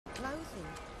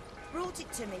brought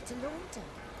it to me to launder.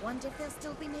 Wonder if they'll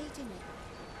still be needing it.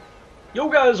 Yo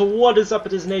guys, what is up?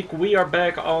 It is Nate. We are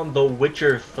back on The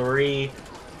Witcher 3.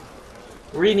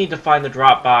 We need to find the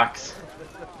drop box.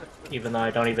 Even though I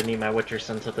don't even need my Witcher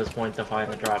sense at this point to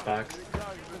find the drop box.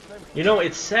 You know,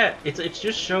 it's set. It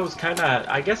just shows kind of.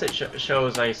 I guess it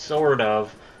shows a sort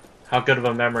of how good of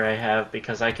a memory I have,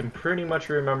 because I can pretty much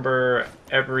remember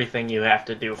everything you have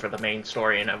to do for the main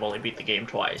story, and I've only beat the game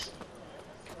twice.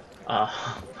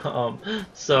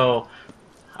 So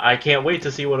I can't wait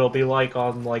to see what it'll be like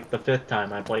on like the 5th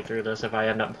time I play through this, if I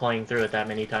end up playing through it that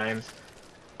many times.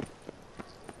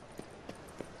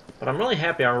 But I'm really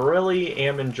happy. I really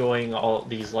am enjoying all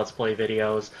these Let's Play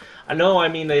videos. I know, I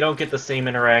mean, they don't get the same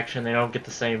interaction, they don't get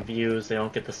the same views, they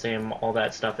don't get the same all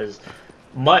that stuff as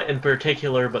Mutt in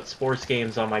particular, but sports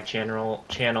games on my channel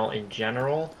in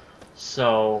general.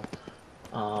 So,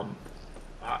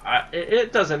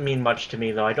 it doesn't mean much to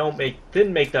me though. I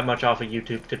didn't make that much off of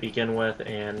YouTube to begin with,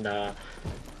 and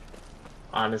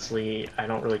honestly, I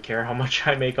don't really care how much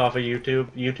I make off of YouTube.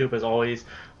 YouTube is always,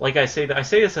 like I say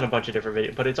this in a bunch of different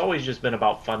videos, but it's always just been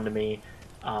about fun to me.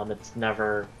 It's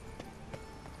never.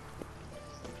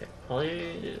 Okay,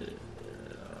 play.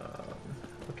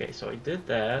 Okay, so I did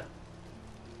that.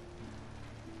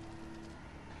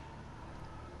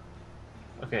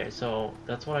 Okay, so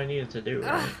that's what I needed to do,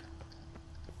 right?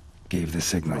 Gave the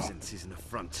signal.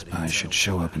 I should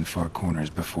show up in far corners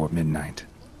before midnight.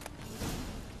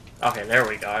 Okay, there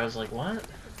we go. I was like, what?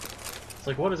 It's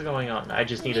like, what is going on? I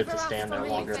just needed to stand there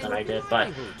longer than I did,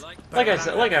 but like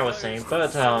I was saying,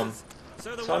 but so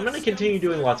I'm gonna continue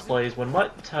doing Let's Plays. When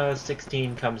Mutt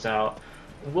 16 comes out,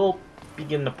 we'll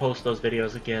begin to post those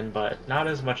videos again, but not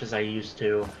as much as I used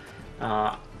to.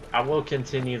 I will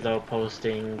continue though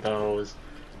posting those.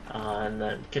 And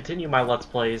then continue my Let's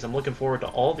Plays. I'm looking forward to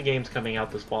all the games coming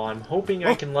out this fall. I'm hoping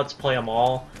I can Let's Play them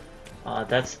all.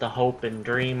 That's the hope and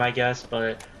dream, I guess,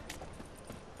 but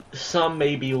some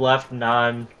may be left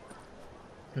non-uploaded,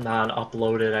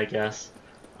 I guess.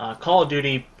 Call of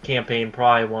Duty campaign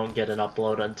probably won't get an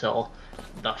upload until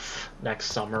the next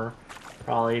summer,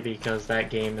 probably, because that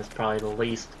game is probably the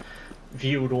least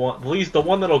viewed one, at least the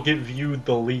one that'll get viewed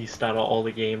the least out of all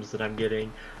the games that I'm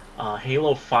getting.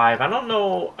 Halo 5, I don't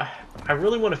know, I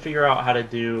really want to figure out how to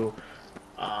do,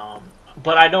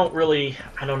 but I don't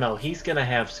know, he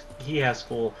has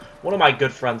school. One of my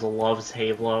good friends loves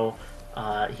Halo,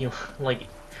 he, like,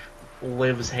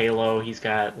 lives Halo. He's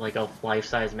got, like, a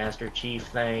life-size Master Chief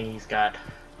thing, he's got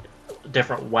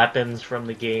different weapons from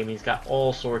the game, he's got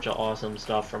all sorts of awesome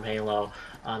stuff from Halo,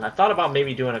 and I thought about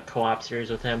maybe doing a co-op series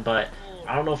with him, but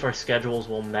I don't know if our schedules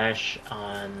will mesh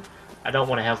on. I don't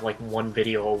want to have like one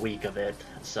video a week of it,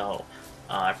 so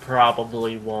I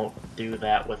probably won't do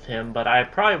that with him, but I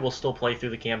probably will still play through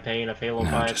the campaign of Halo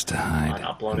 5 just to hide and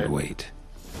upload and it. Wait.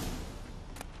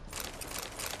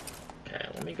 Okay,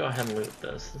 let me go ahead and loot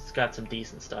this. It's got some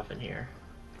decent stuff in here.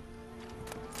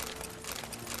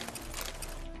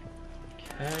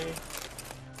 Okay.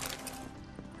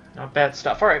 Not bad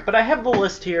stuff. Alright, but I have the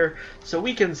list here so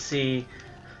we can see.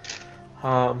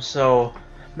 So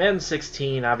Madden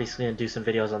 16, obviously gonna do some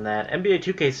videos on that. NBA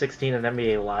 2K16 and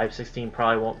NBA Live 16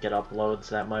 probably won't get uploads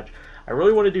that much. I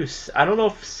really want to do, I don't know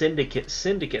if Syndicate,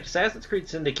 Assassin's Creed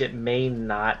Syndicate may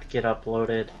not get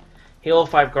uploaded. Halo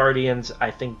 5 Guardians, I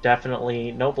think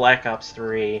definitely. No Black Ops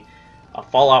 3.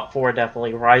 Fallout 4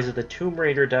 definitely. Rise of the Tomb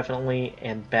Raider definitely.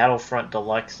 And Battlefront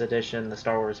Deluxe Edition, the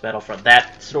Star Wars Battlefront.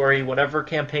 That story, whatever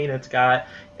campaign it's got,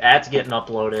 that's getting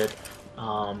uploaded.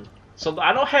 So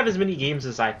I don't have as many games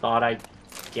as I thought I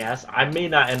guess. I may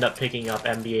not end up picking up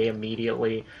NBA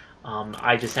immediately.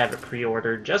 I just have it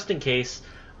pre-ordered just in case.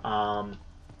 Behind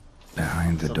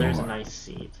the door. There's a nice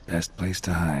seat. Best place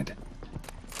to hide.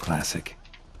 Classic.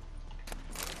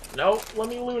 No, let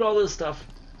me loot all this stuff.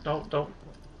 Don't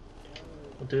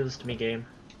do this to me, game.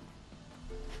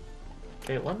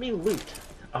 Okay, let me loot.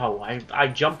 Oh, I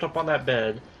jumped up on that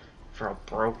bed for a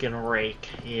broken rake.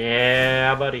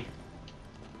 Yeah, buddy.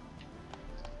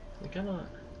 We gonna.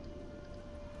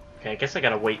 Okay, I guess I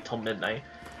gotta wait till midnight.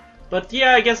 But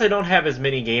yeah, I guess I don't have as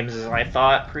many games as I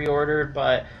thought pre-ordered,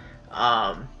 but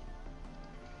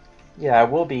yeah, I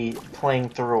will be playing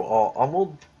through all. I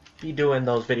will be doing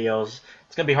those videos.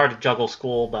 It's gonna be hard to juggle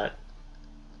school, but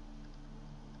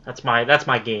that's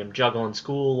my game. Juggling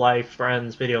school, life,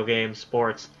 friends, video games,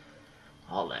 sports,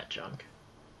 all that junk.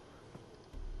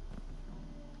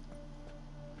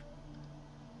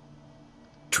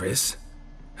 Triss?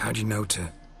 How'd you know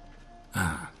to...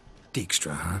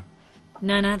 Dijkstra, huh?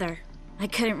 None other. I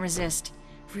couldn't resist.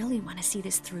 Really want to see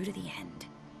this through to the end.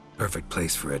 Perfect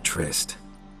place for a tryst.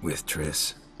 With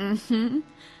Triss. Mm-hmm.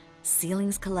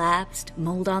 Ceilings collapsed,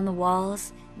 mold on the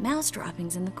walls, mouse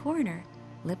droppings in the corner.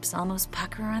 Lips almost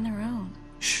pucker on their own.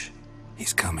 Shh.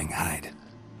 He's coming. Hide.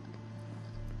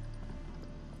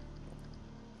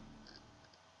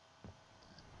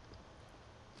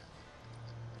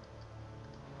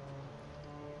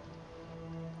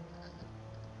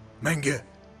 Menge.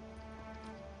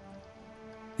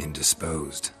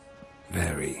 Indisposed.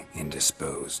 Very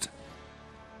indisposed.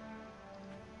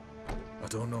 I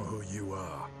don't know who you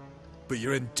are, but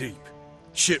you're in deep.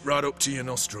 Shit right up to your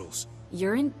nostrils.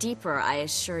 You're in deeper, I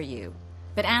assure you.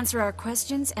 But answer our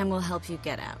questions and we'll help you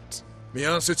get out. The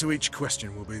answer to each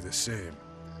question will be the same.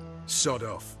 Sod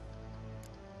off.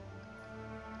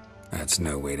 That's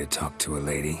no way to talk to a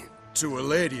lady. To a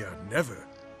lady, I'd never.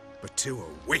 But to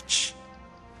a witch.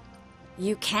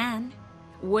 You can.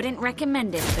 Wouldn't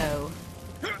recommend it, though.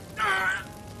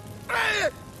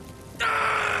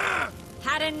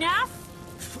 Had enough?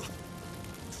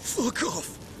 Fuck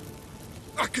off.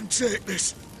 I can take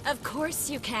this. Of course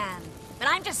you can. But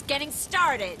I'm just getting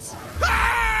started.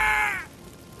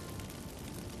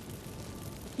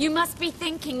 You must be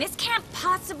thinking, this can't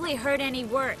possibly hurt any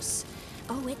worse.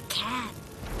 Oh, it can.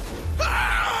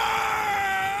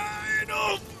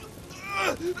 Enough!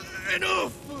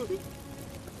 Enough!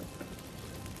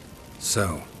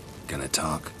 So, gonna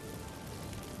talk?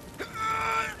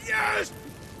 Yes!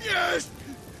 Yes!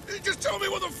 Just tell me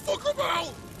what the fuck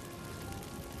about!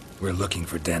 We're looking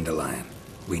for Dandelion.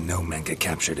 We know Menge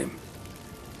captured him.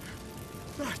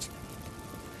 That's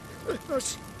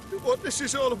what this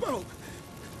is all about.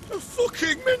 A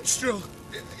fucking minstrel!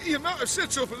 You might have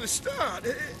said so from the start,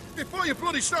 before you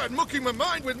bloody started mucking my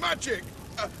mind with magic.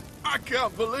 I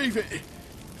can't believe it.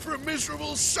 For a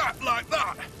miserable sap like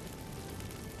that.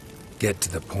 Get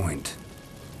to the point.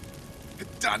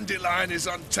 Dandelion is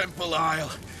on Temple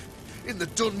Isle, in the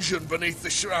dungeon beneath the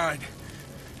shrine.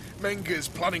 Menge's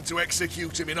planning to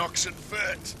execute him in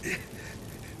Oxenfurt.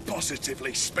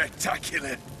 Positively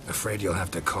spectacular. Afraid you'll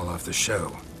have to call off the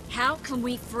show. How can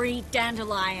we free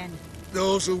Dandelion?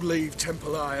 Those who leave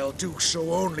Temple Isle do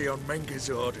so only on Menge's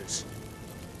orders.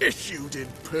 Issued in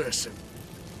person.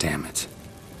 Damn it.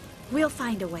 We'll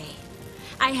find a way.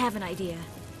 I have an idea.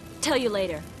 Tell you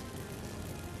later.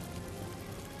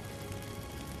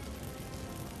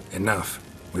 Enough.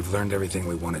 We've learned everything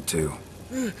we wanted to.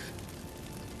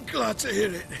 Glad to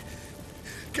hear it.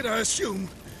 Can I assume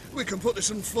we can put this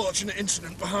unfortunate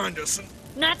incident behind us and...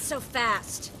 Not so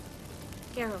fast.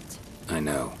 Geralt. I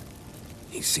know.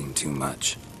 He's seen too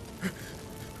much.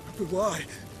 But why?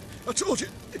 I told you...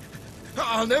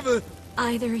 I'll never...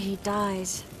 Either he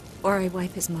dies, or I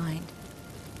wipe his mind.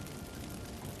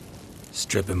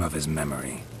 Strip him of his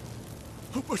memory.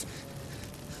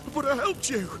 But I helped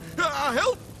you. I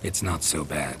helped... It's not so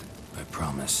bad, I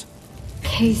promise.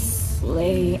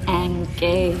 Casely and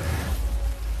gay.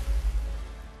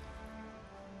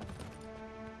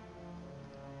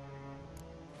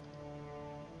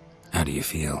 How do you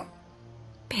feel?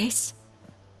 Base.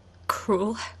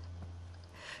 Cruel.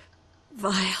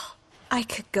 Vile. I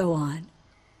could go on.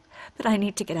 But I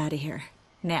need to get out of here.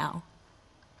 Now.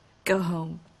 Go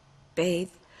home.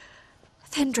 Bathe.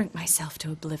 Then drink myself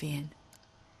to oblivion.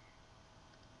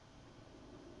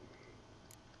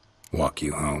 Walk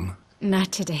you home?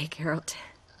 Not today, Geralt.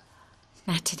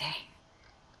 Not today.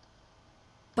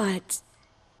 But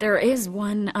there is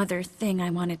one other thing I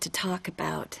wanted to talk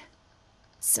about.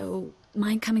 So,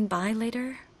 mind coming by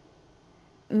later?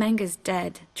 Menge's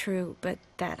dead, true, but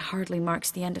that hardly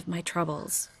marks the end of my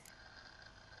troubles.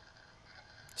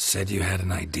 Said you had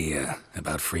an idea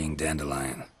about freeing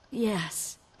Dandelion.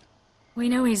 Yes. We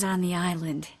know he's on the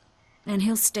island, and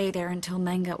he'll stay there until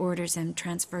Menge orders him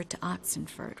transferred to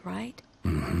Oxenfurt, right?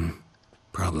 Mm-hmm.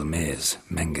 Problem is,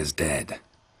 Menge's dead.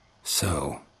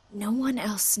 So... No one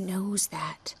else knows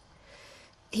that.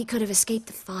 He could have escaped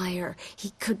the fire.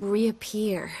 He could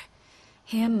reappear.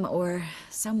 Him or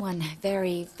someone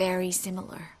very, very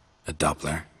similar. A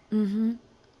Doppler? Mm-hmm.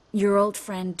 Your old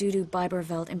friend Dudu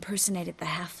Biberveld impersonated the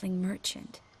halfling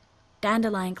merchant.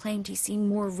 Dandelion claimed he seemed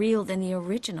more real than the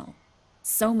original.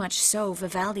 So much so,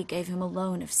 Vivaldi gave him a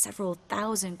loan of several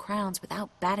thousand crowns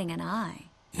without batting an eye.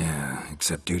 Yeah,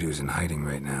 except Dudu's in hiding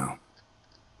right now.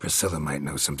 Priscilla might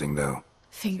know something, though.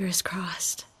 Fingers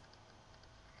crossed.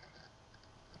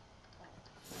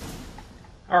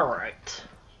 Alright.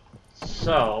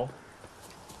 So...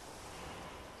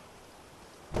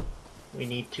 we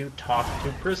need to talk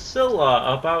to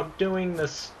Priscilla about doing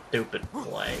this stupid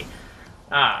play.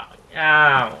 Oh,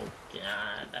 God,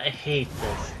 I hate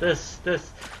this.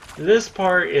 This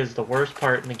part is the worst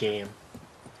part in the game.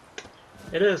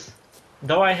 It is.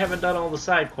 Though I haven't done all the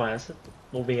side quests,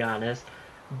 we'll be honest.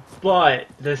 But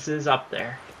this is up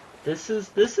there. This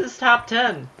is top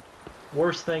 10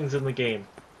 worst things in the game.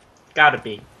 Gotta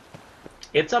be.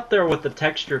 It's up there with the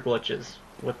texture glitches,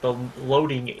 with the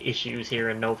loading issues here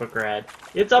in Novigrad.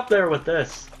 It's up there with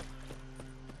this.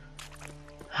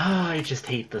 I just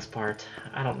hate this part.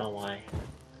 I don't know why.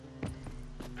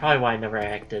 Probably why I never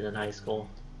acted in high school.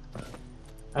 I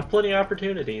have plenty of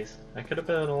opportunities. I could have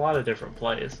been in a lot of different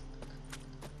plays.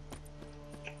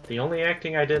 The only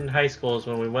acting I did in high school is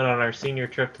when we went on our senior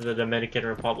trip to the Dominican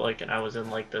Republic, and I was in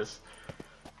like this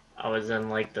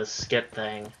skit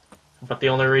thing. But the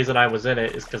only reason I was in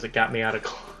it is because it got me out of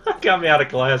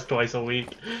class twice a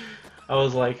week. I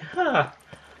was like, huh.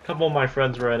 A couple of my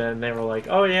friends were in it, and they were like,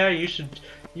 oh yeah, you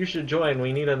should join.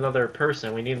 We need another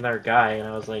person. We need another guy. And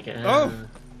I was like, Oh.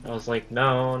 I was like,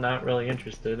 no, not really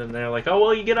interested. And they're like, oh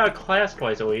well, you get out of class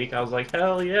twice a week. I was like,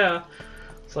 hell yeah.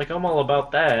 It's like I'm all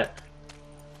about that.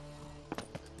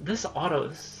 This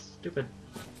stupid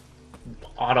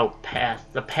auto path.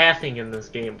 The pathing in this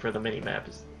game for the minimap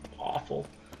is awful.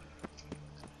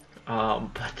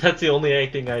 But that's the only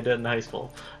acting I did in high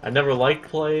school. I never liked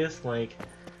plays. Like,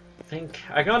 I think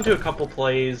I got into a couple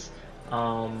plays.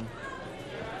 My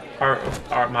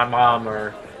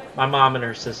mom and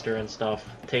her sister and stuff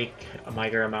take my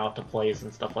grandma out to plays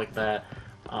and stuff like that,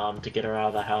 to get her out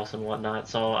of the house and whatnot.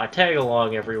 So I tag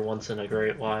along every once in a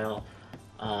great while,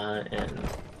 and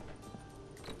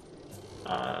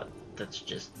it's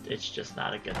just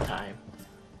not a good time.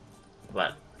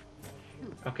 But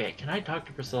okay, can I talk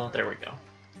to Priscilla? There we go.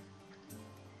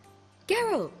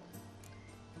 Geralt!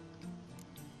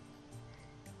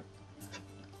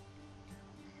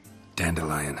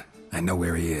 Dandelion. I know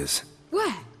where he is.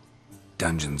 Where?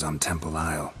 Dungeons on Temple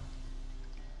Isle.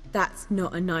 That's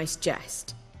not a nice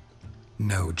jest.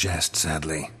 No jest,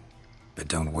 sadly. But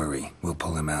don't worry, we'll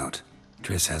pull him out.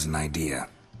 Triss has an idea.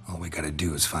 All we gotta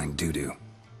do is find Dudu.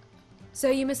 So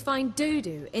you must find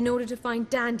Dudu in order to find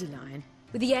Dandelion,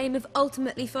 with the aim of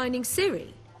ultimately finding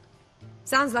Ciri?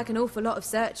 Sounds like an awful lot of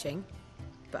searching,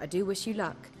 but I do wish you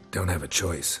luck. Don't have a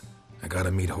choice. I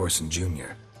gotta meet Whoreson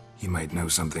Jr. He might know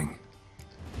something.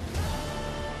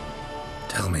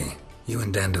 Tell me, you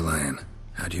and Dandelion,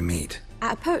 how'd you meet?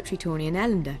 At a poetry tourney in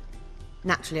Ellender.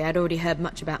 Naturally, I'd already heard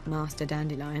much about Master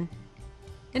Dandelion.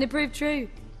 And it proved true.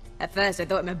 At first, I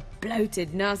thought him a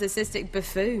bloated, narcissistic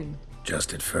buffoon.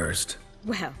 Just at first.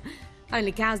 Well,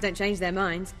 only cows don't change their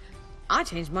minds. I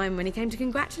changed mine when he came to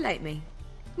congratulate me.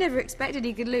 Never expected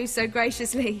he could lose so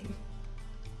graciously.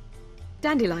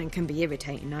 Dandelion can be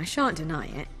irritating, I shan't deny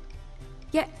it.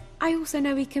 Yet, I also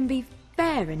know he can be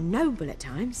fair and noble at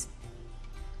times.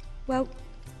 Well,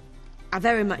 I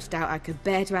very much doubt I could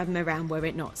bear to have him around were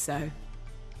it not so.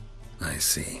 I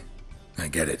see. I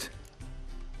get it.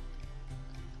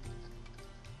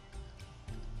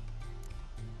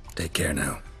 Take care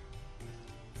now.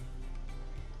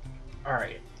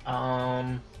 Alright,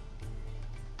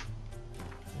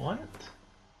 what?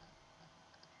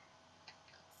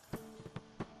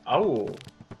 Oh.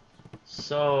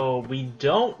 So, we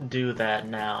don't do that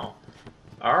now.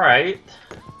 Alright.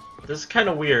 This is kind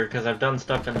of weird, because I've done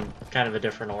stuff in kind of a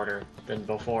different order than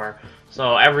before.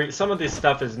 So, some of this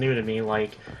stuff is new to me,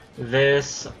 like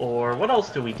this, or what else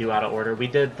do we do out of order? We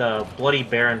did the Bloody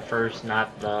Baron first,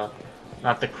 not the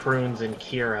Croons and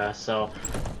Kira, so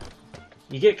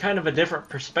you get kind of a different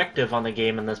perspective on the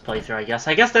game in this playthrough, I guess.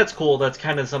 I guess that's cool. That's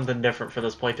kind of something different for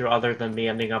this playthrough other than me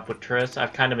ending up with Triss.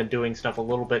 I've kind of been doing stuff a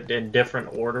little bit in different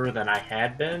order than I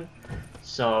had been.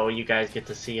 So you guys get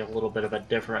to see a little bit of a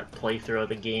different playthrough of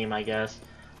the game, I guess.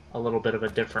 A little bit of a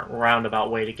different roundabout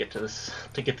way to get to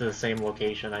the same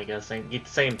location, I guess.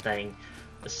 Same thing,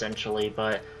 essentially.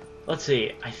 But let's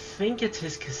see. I think it's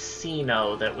his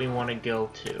casino that we want to go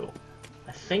to.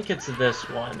 I think it's this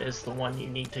one is the one you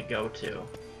need to go to.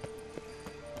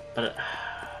 But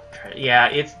yeah,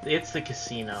 it's the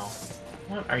casino.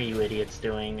 What are you idiots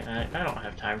doing? I don't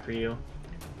have time for you.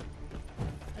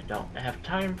 I don't have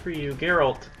time for you,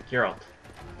 Geralt. Geralt.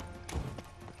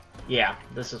 Yeah,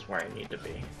 this is where I need to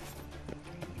be.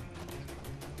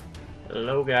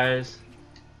 Hello, guys.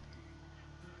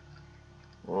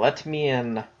 Let me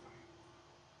in.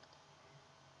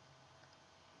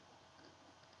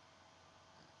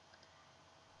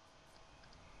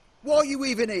 Why are you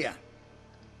even here?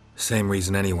 Same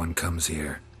reason anyone comes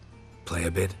here. Play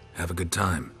a bit, have a good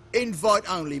time. Invite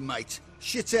only, mate.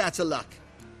 Shit out of luck.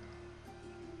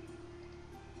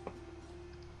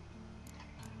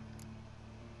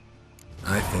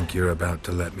 I think you're about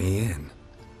to let me in.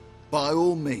 By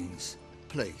all means,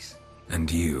 please.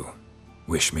 And you,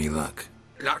 wish me luck.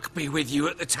 Luck be with you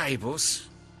at the tables.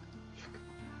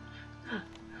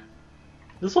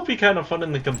 This will be kind of fun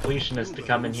in the completionist to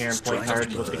come in here and play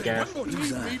cards with the guest.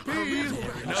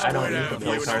 I don't need to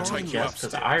play cards with the guest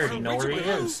because I already know where he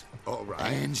is.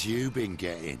 And you been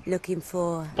getting? Looking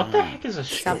for What the heck is a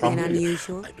something strummer?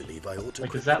 unusual? I believe I ought to.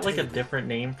 Like, is that like a different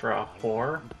name for a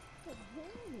whore?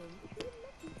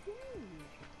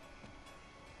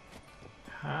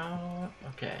 How?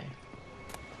 Okay.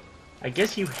 I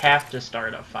guess you have to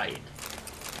start a fight.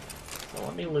 So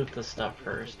let me loot this stuff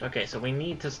first. Okay, so we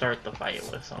need to start the fight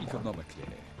with someone. What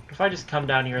if I just come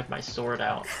down here with my sword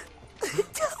out?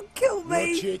 Don't kill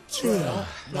me!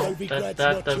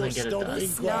 That doesn't get it done.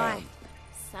 Sly.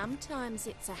 Sometimes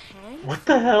it's a hand. What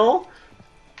the hell?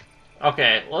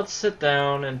 Okay, let's sit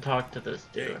down and talk to this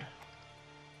dude.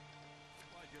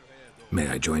 May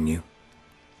I join you?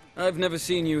 I've never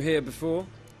seen you here before.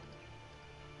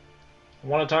 I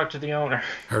want to talk to the owner.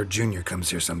 Her Junior comes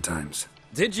here sometimes.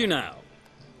 Did you now?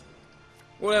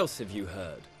 What else have you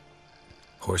heard?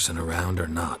 Whoreson around or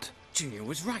not? Junior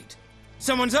was right.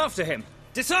 Someone's after him.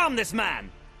 Disarm this man!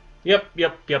 Yep.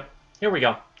 Here we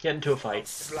go. Get into a fight.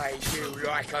 Slay you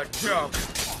like a dog.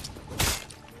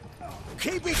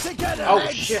 Keep it together, Oh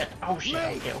lads. shit.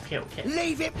 Okay.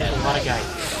 Leave it There's a lot of guys.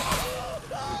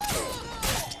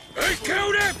 I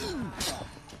killed him!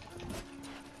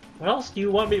 What else do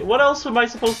you want me? What else am I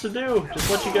supposed to do?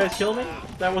 Just let you guys kill me?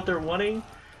 Is that what they're wanting?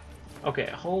 Okay,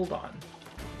 hold on.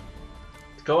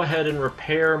 Let's go ahead and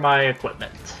repair my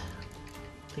equipment.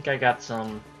 I think I got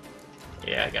some.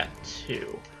 Yeah, I got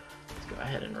 2. Let's go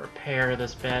ahead and repair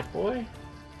this bad boy.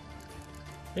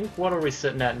 I think, what are we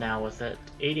sitting at now with it?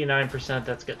 89%,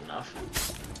 that's good enough.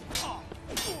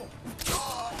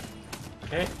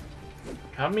 Okay.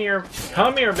 Come here,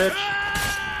 bitch.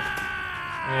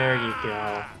 There you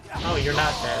go. Oh, you're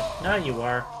not dead. No, you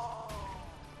are.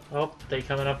 Oh, they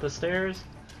coming up the stairs?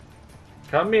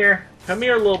 Come here,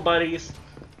 little buddies.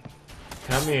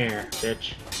 Come here,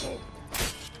 bitch.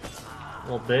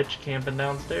 Little bitch camping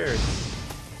downstairs.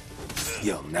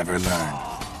 You'll never learn.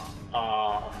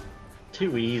 Aw,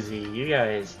 too easy. You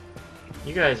guys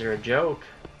are a joke.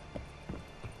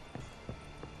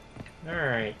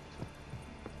 Alright.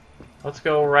 Let's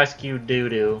go rescue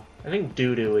Doo-Doo. I think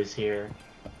Doo-Doo is here.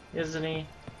 Isn't he?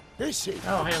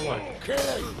 Oh, hey, look.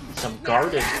 Some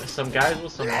guys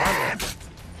with some armor.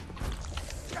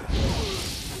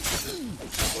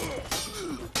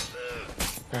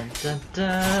 Dun dun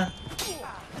dun.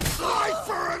 Eye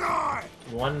for an eye!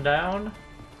 1 down.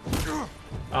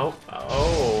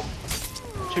 Oh.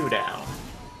 2 down.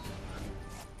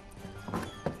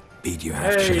 Beat you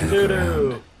half Hey,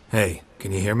 Doo-Doo! Hey,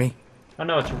 can you hear me? Oh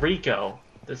no, it's Rico.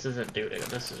 This isn't Doo-Doo,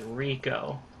 this is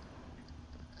Rico.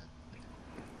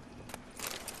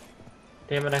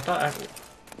 Damn it,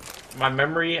 my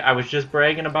memory, I was just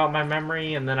bragging about my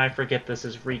memory, and then I forget this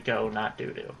is Rico, not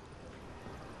Doo-Doo.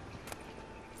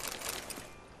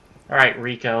 Alright,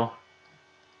 Rico.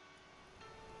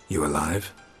 You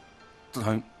alive?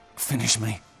 Don't finish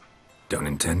me. Don't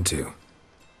intend to.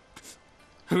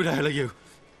 Who the hell are you?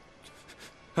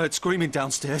 Heard screaming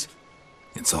downstairs.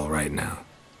 It's all right now.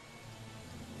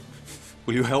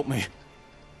 Will you help me?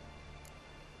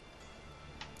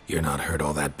 You're not hurt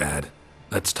all that bad.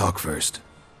 Let's talk first.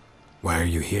 Why are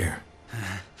you here?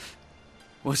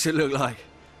 What's it look like?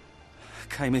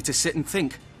 Came here to sit and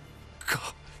think.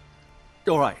 God.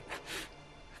 All right.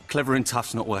 Clever and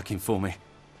tough's not working for me.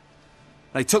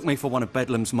 They took me for one of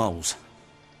Bedlam's moles.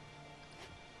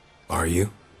 Are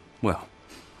you? Well,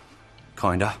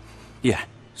 kinda. Yeah.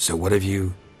 So what have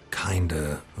you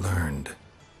kinda learned?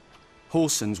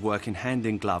 Whoreson's working hand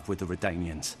in glove with the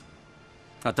Redanians.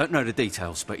 I don't know the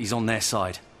details, but he's on their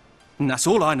side. And that's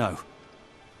all I know.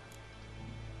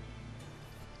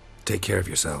 Take care of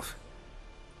yourself.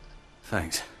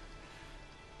 Thanks.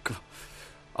 God.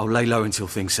 I'll lay low until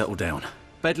things settle down.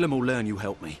 Bedlam will learn you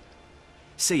helped me.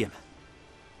 See him.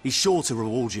 He's sure to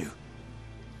reward you.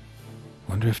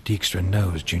 Wonder if Dijkstra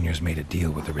knows Junior's made a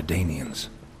deal with the Redanians.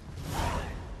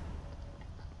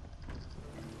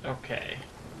 Okay.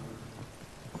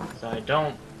 So I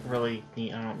don't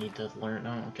need to learn.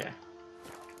 Oh, okay.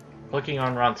 Clicking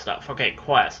on run stuff. Okay,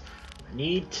 quest. I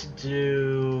need to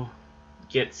do...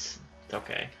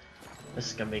 Okay. This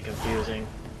is gonna be confusing.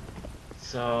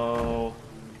 So...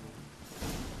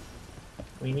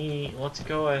 let's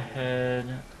go ahead...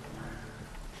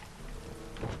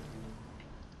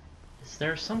 Is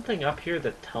there something up here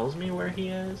that tells me where he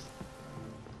is?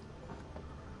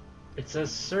 It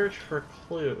says search for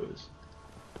clues.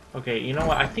 Okay, you know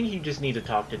what? I think you just need to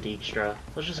talk to Dijkstra.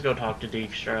 Let's just go talk to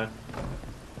Dijkstra.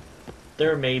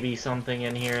 There may be something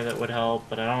in here that would help,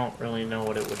 but I don't really know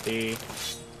what it would be.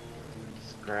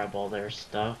 Just grab all their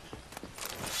stuff.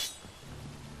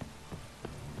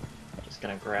 just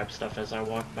gonna grab stuff as I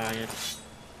walk by it.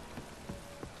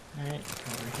 Alright,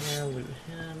 over here, loot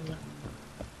him.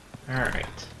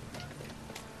 Alright.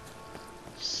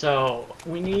 So,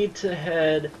 we need to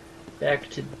head back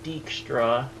to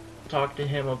Dijkstra, talk to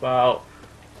him about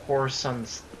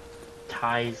Whoreson's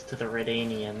ties to the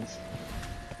Redanians.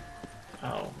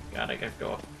 Oh god, I gotta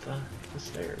go up the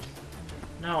stairs.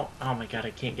 No! Oh my god,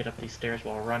 I can't get up these stairs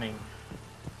while running.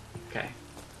 Okay.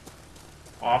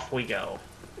 Off we go.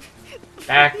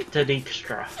 Back to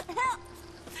Dijkstra.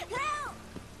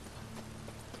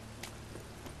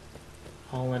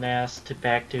 Hauling ass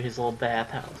back to his little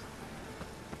bathhouse.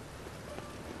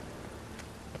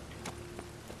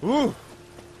 Ooh.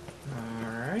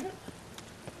 Alright.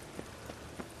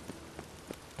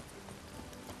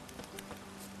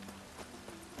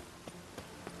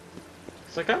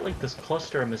 So I got like this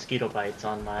cluster of mosquito bites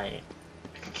on my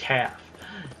calf.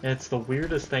 And it's the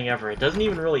weirdest thing ever. It doesn't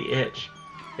even really itch.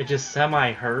 It just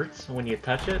semi-hurts when you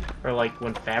touch it, or like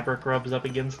when fabric rubs up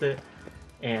against it.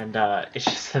 And it's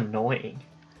just annoying.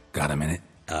 Got a minute?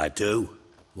 I do.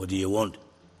 What do you want?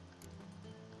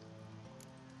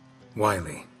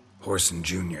 Wiley, Whoreson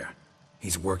Jr.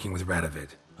 He's working with Radovid.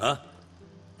 Huh?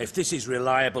 If this is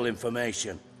reliable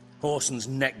information, Whoreson's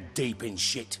neck deep in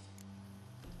shit.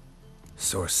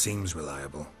 Source seems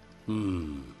reliable.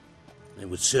 It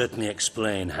would certainly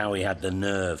explain how he had the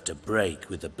nerve to break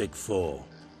with the Big Four.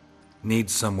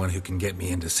 Need someone who can get me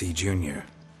in to see Junior.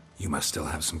 You must still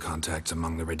have some contacts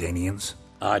among the Redanians?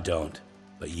 I don't,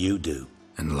 but you do.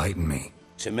 Enlighten me.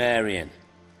 Temerian,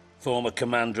 former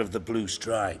commander of the Blue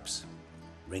Stripes.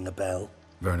 Ring a bell?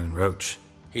 Vernon Roach.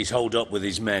 He's holed up with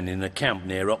his men in a camp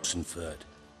near Oxenford.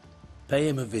 Pay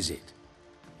him a visit.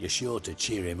 You're sure to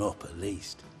cheer him up at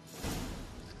least.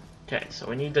 Okay, so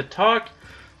we need to talk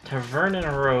to Vernon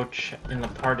Roach in the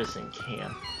partisan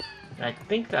camp. And I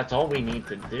think that's all we need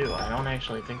to do. I don't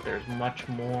actually think there's much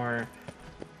more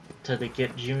to the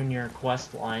Get Junior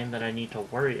quest line that I need to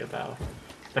worry about.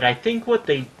 But I think what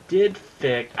they did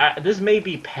fix... this may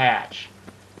be patch.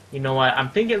 You know what? I'm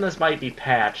thinking this might be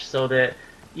patch, so that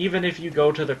even if you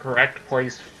go to the correct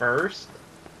place first,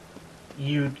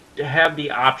 you have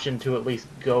the option to at least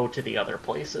go to the other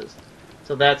places.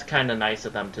 So that's kind of nice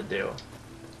of them to do.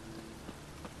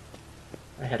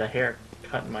 I had a hair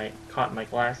caught in my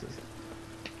glasses.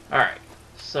 Alright,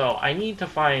 so I need to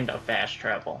find a fast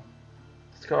travel.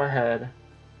 Let's go ahead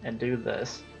and do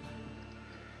this.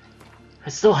 I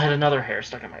still had another hair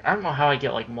stuck in my... I don't know how I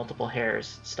get like multiple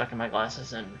hairs stuck in my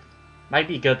glasses, and might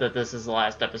be good that this is the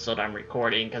last episode I'm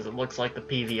recording, because it looks like the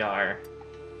PVR,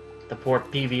 the poor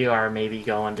PVR may be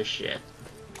going to shit.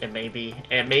 It may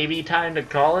be time to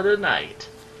call it a night.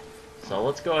 So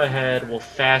let's go ahead, we'll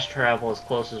fast travel as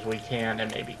close as we can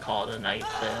and maybe call it a night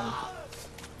then.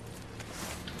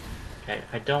 Okay,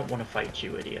 I don't want to fight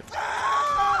you, idiot.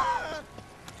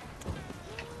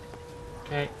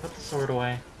 Okay, put the sword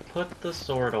away. Put the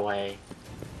sword away.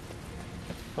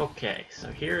 Okay, so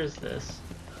here is this.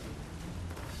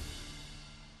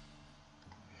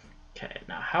 Okay,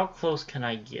 now how close can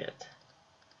I get?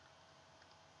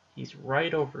 He's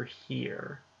right over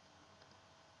here.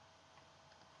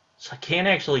 So I can't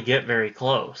actually get very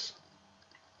close.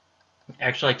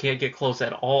 Actually, I can't get close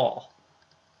at all.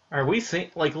 Are we seeing...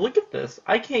 like, look at this.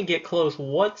 I can't get close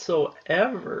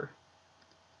whatsoever.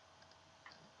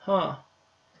 Huh.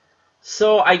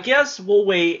 So I guess we'll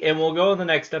wait and we'll go in the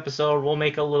next episode. We'll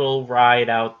make a little ride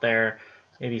out there.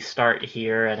 Maybe start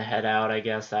here and head out. I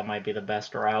guess that might be the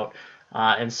best route.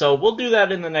 And so we'll do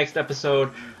that in the next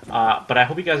episode. But I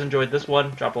hope you guys enjoyed this one.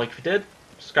 Drop a like if you did.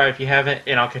 Subscribe if you haven't.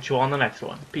 And I'll catch you all on the next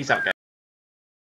one. Peace out, guys.